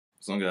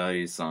So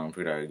guys, I'm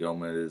Freddie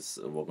Gomez.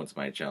 Welcome to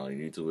my channel.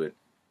 You're new to it.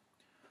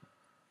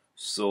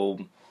 So,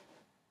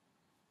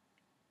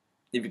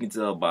 if you can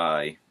tell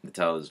by the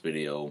title of this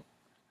video,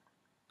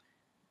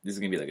 this is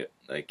gonna be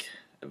like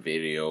a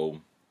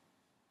video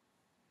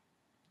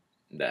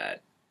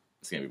that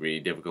it's gonna be really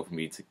difficult for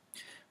me to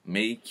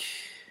make.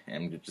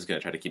 I'm just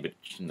gonna try to keep it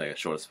like as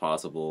short as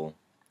possible.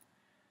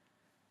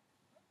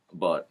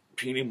 But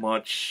pretty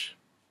much,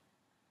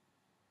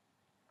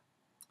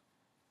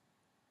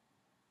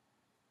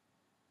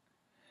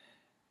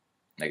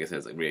 like I said,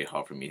 it's like really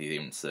hard for me to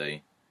even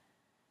say.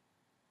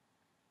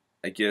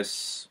 I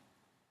guess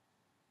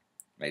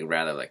like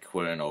rather like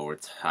quitting or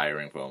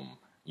retiring from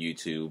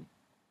YouTube.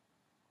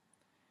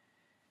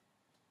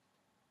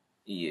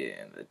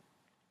 Yeah,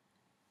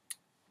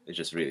 it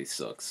just really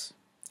sucks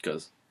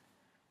because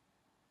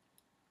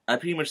I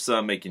pretty much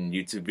started making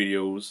YouTube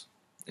videos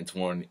in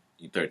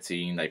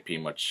 2013. Like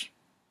pretty much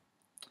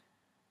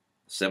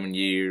 7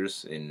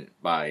 years, and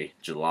by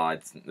July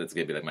that's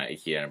gonna be like my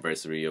 8th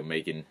anniversary of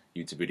making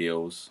YouTube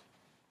videos.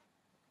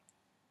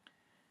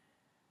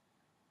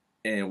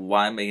 And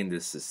why I'm making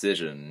this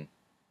decision?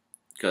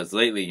 Because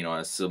lately,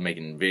 I'm still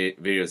making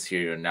videos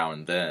here now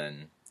and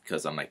then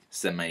because I'm like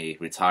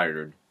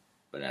semi-retired,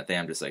 but I think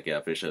I'm just like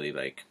officially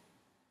like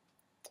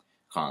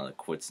kind of like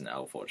quits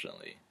now,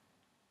 fortunately.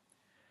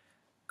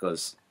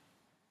 Because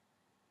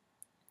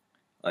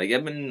like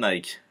I've been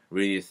like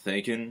really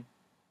thinking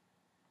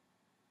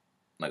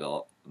like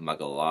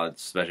a lot,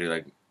 especially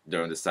like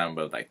during this time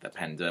of like the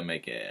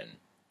pandemic, and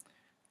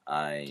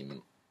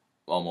I'm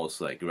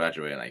almost like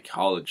graduating like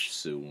college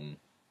soon.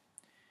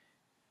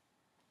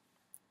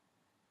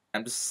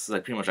 I'm just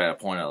like pretty much at a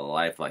point of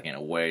life, like in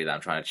a way that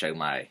I'm trying to check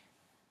my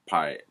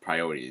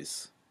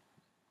priorities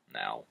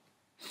now,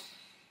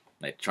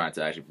 like trying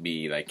to actually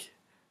be like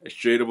a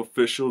straight up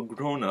official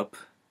grown up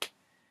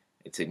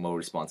and take more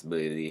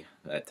responsibility,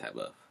 that type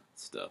of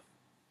stuff.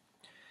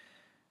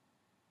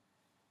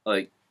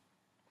 Like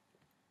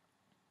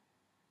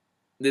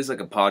there's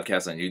like a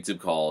podcast on YouTube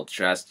called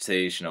Trash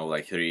Taste,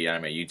 like 3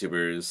 anime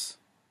YouTubers,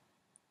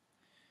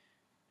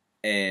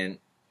 and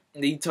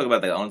they talk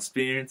about their own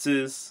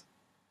experiences.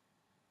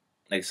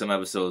 Like some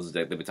episodes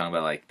that they'll be talking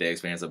about like their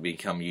experience of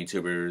becoming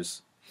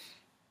YouTubers,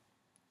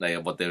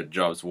 like what their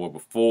jobs were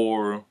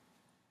before,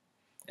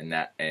 and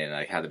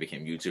like how they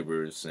became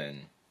YouTubers and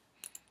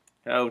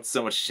how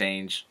so much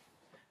changed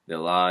their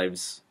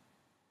lives.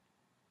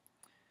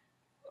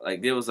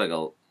 Like there was like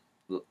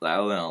I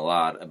learned a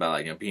lot about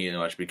like pretty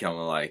much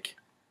becoming like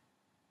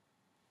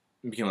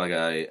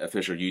a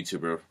official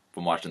YouTuber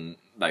from watching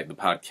like the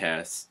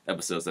podcast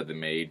episodes that they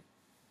made,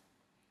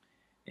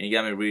 and it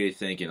got me really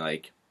thinking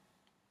like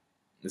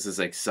this is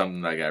like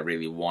something like I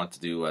really want to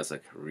do as a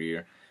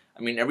career. I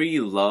mean, I really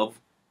love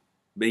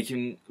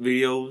making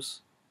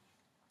videos.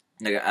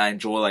 Like I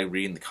enjoy like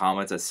reading the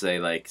comments that say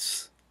like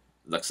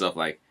stuff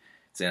like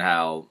saying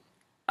how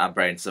I'm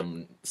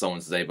brightening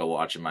someone's day by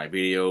watching my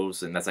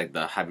videos, and that's like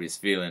the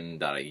happiest feeling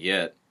that I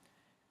get,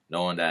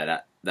 knowing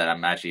that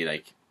I'm actually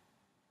like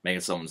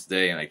making someone's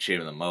day and like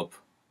cheering them up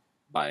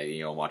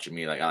by watching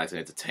me. Like I like to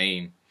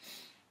entertain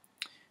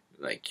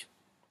like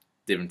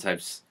different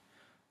types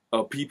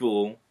of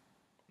people.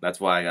 That's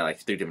why I got like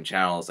 3 different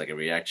channels, like a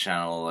React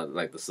channel,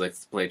 like the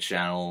Let's Play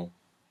channel.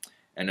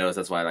 I noticed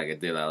that's why like I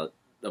did a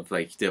of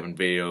like different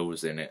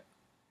videos and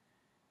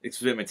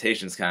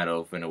experimentations kind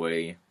of in a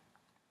way,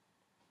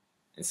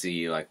 and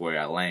see like where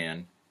I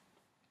land.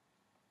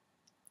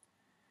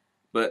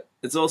 But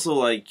it's also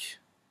like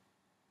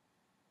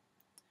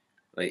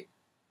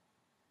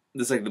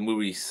this like the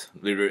movies,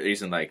 the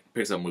recent like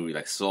Pixar movie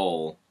like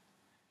Soul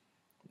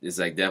is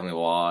like definitely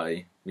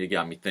why it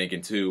got me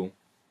thinking too.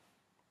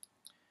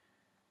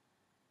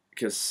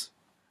 Because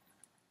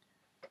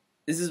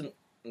this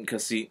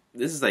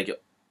is like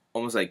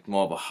almost like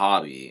more of a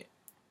hobby,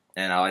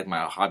 and I like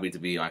my hobby to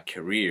be my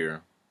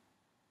career,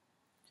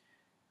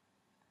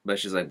 but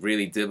it's just like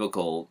really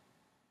difficult,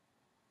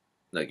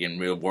 like in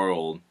real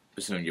world,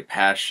 pursuing your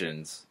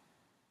passions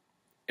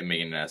and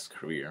making it as a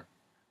career.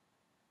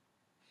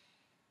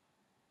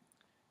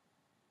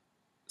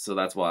 So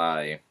that's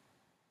why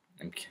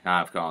I'm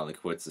kind of calling the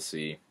quits to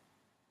see,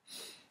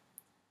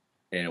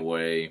 in a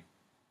way.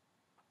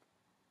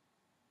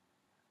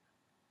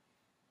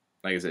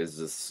 Like I said,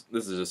 this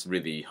is just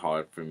really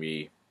hard for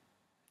me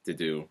to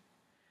do,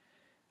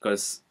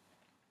 because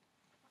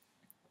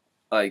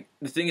like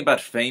the thing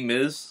about fame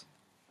is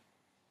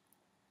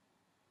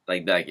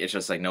like it's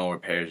just like no one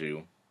repairs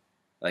you.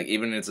 Like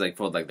even it's like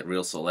for like the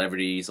real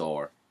celebrities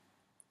or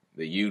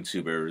the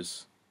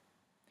YouTubers,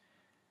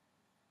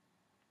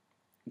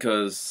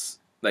 because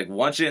like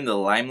once you're in the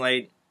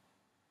limelight,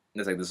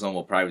 there's no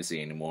more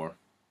privacy anymore.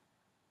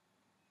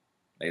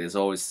 Like there's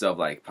always stuff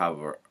like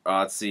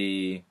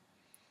paparazzi.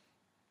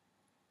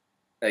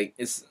 Like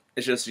it's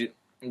just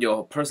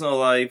your personal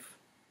life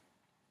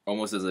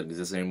almost doesn't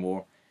exist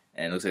anymore,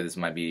 and it looks like this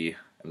might be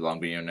a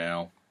long video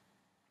now,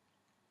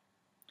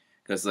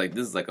 because like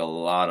this is like a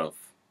lot of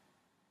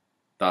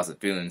thoughts and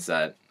feelings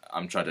that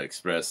I'm trying to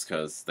express,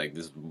 because like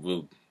this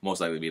will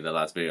most likely be the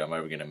last video I'm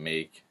ever gonna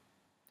make,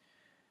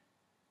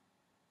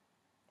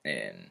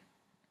 and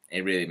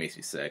it really makes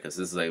me sad because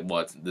this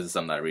is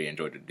something I really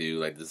enjoy to do.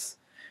 Like this,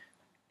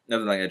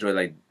 nothing like I enjoy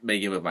like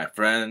making with my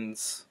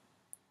friends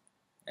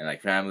and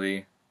like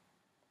family.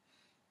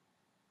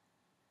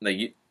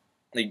 Like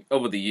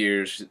over the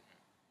years,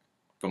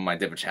 from my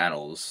different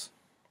channels,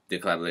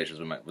 did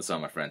collaborations with some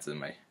of my friends and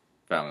my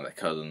family, like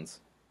cousins.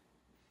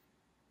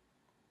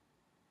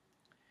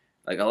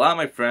 Like a lot of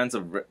my friends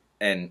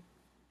and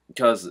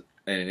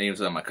even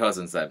some of my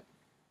cousins that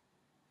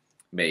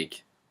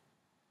make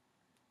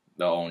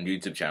their own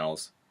YouTube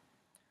channels,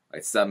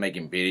 like stop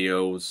making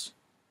videos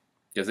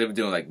because they were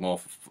doing like more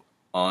for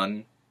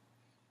fun.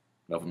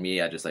 But for me,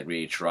 I just like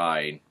really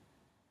tried,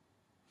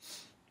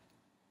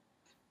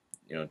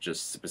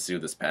 just to pursue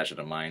this passion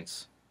of mine.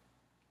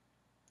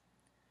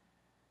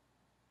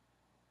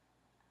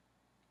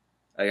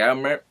 Like I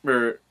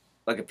remember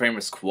like a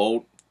famous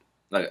quote,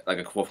 like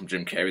a quote from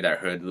Jim Carrey that I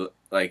heard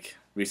like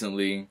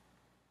recently,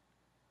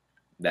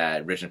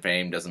 that rich and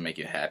fame doesn't make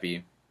you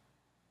happy.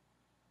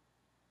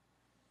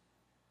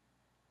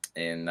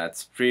 And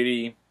that's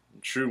pretty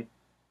true.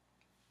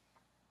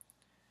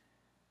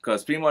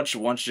 Because pretty much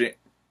once you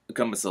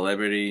become a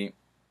celebrity,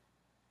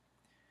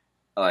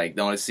 like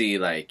they only see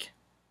like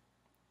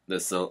the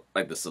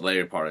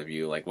celebrity part of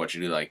you, like what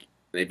you do. Like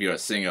if you're a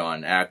singer or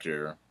an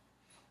actor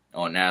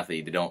or an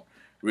athlete, they don't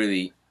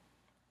really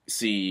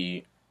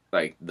see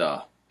like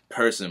the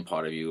person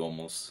part of you,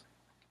 almost,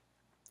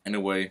 in a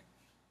way.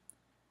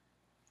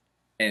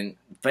 And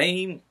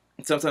fame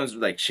sometimes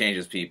like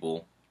changes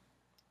people,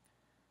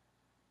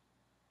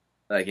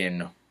 like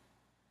in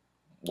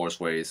worse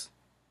ways.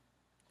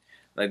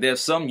 Like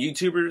there's some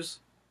YouTubers,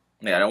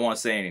 yeah, I don't want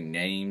to say any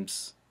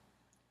names.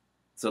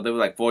 So there were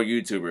like 4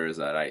 YouTubers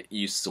that I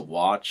used to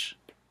watch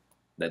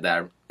that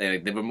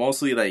they were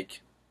mostly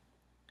like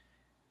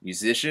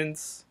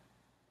musicians.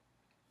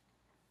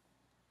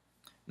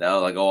 That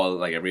were like all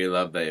like I really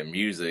love their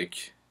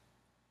music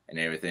and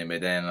everything,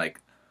 but then like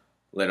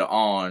later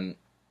on,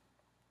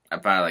 I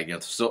found like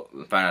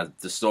find out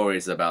the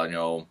stories about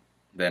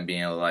them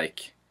being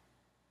like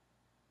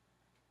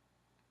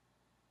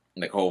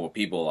horrible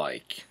people,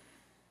 like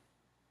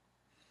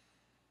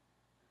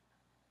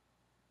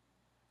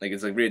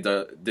it's like really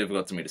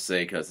difficult to me to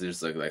say because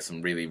there's like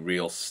some really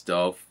real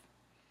stuff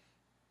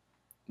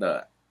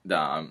that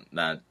I'm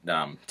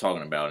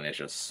talking about, and it's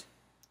just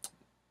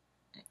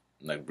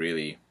like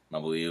really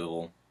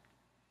unbelievable.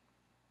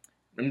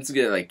 I'm just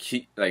gonna like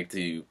keep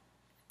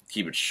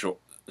it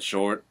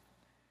short.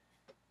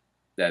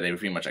 That they were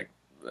pretty much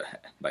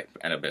like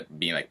end up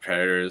being like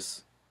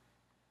predators,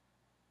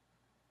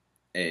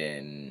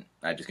 and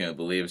I just couldn't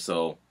believe.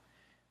 So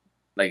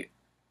like,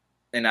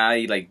 and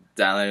I like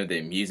downloaded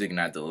their music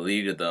and I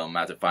deleted them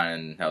after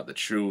finding out the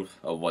truth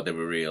of what they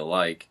were really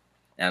like.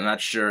 And I'm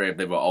not sure if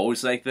they were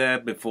always like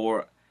that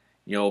before,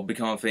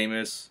 becoming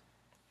famous.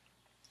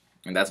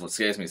 And that's what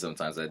scares me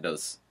sometimes. That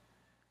does,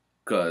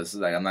 cause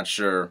like I'm not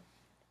sure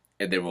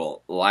if they were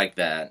like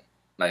that,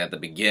 like at the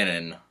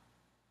beginning,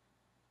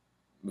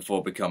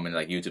 before becoming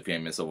like YouTube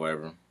famous or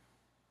whatever.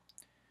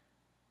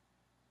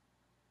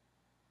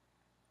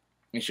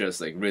 It's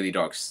just like really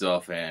dark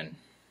stuff, and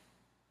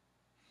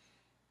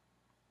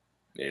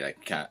it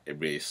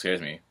really scares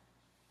me.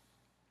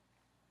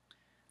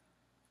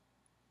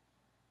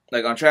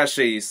 Like on Trash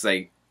Taste,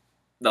 like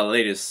the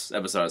latest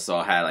episode I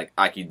saw had like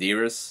Aki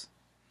Dearest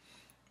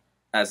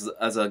as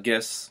a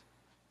guest,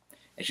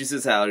 and she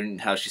says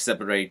how she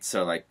separates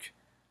her like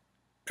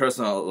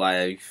personal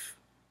life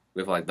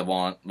with like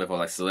with her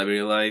like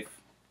celebrity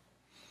life,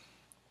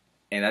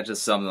 and that's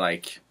just something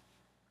like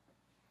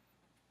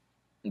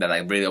that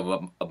like really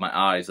opened up my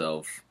eyes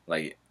of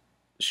like,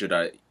 should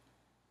I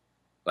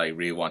like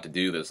really want to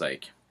do this,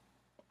 like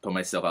put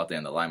myself out there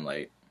in the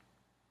limelight?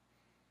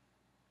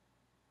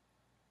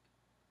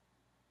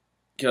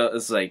 Because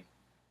it's like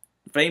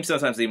fame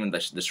sometimes even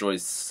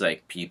destroys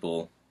like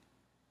people,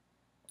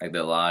 like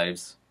their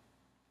lives.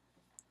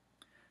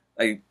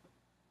 Like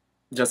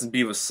Justin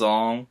Bieber's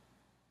song,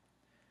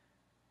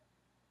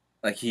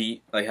 like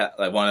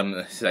like one of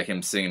them, like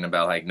him singing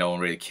about like no one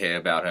really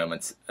cared about him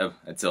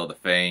until the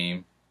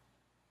fame,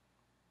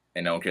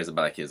 and no one cares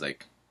about like his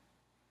like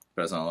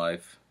personal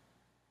life.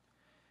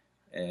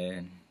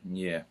 And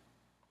yeah,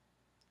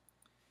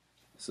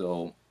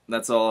 so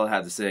that's all I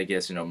have to say. I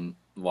guess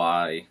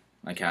why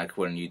I kind of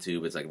quit on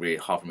YouTube. It's like really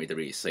hard for me to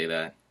really say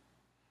that.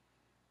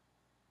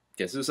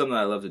 Guess it's something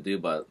I love to do,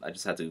 but I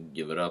just had to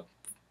give it up.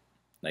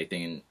 Like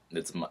thinking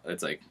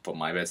it's like for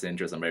my best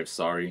interest. I'm very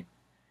sorry.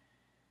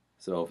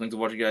 So thanks for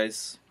watching,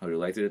 guys. Hope you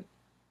liked it,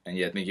 and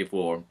yeah, thank you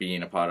for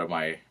being a part of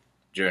my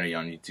journey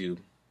on YouTube.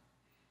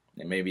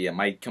 And maybe I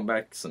might come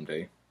back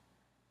someday.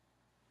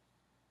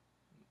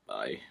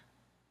 Bye.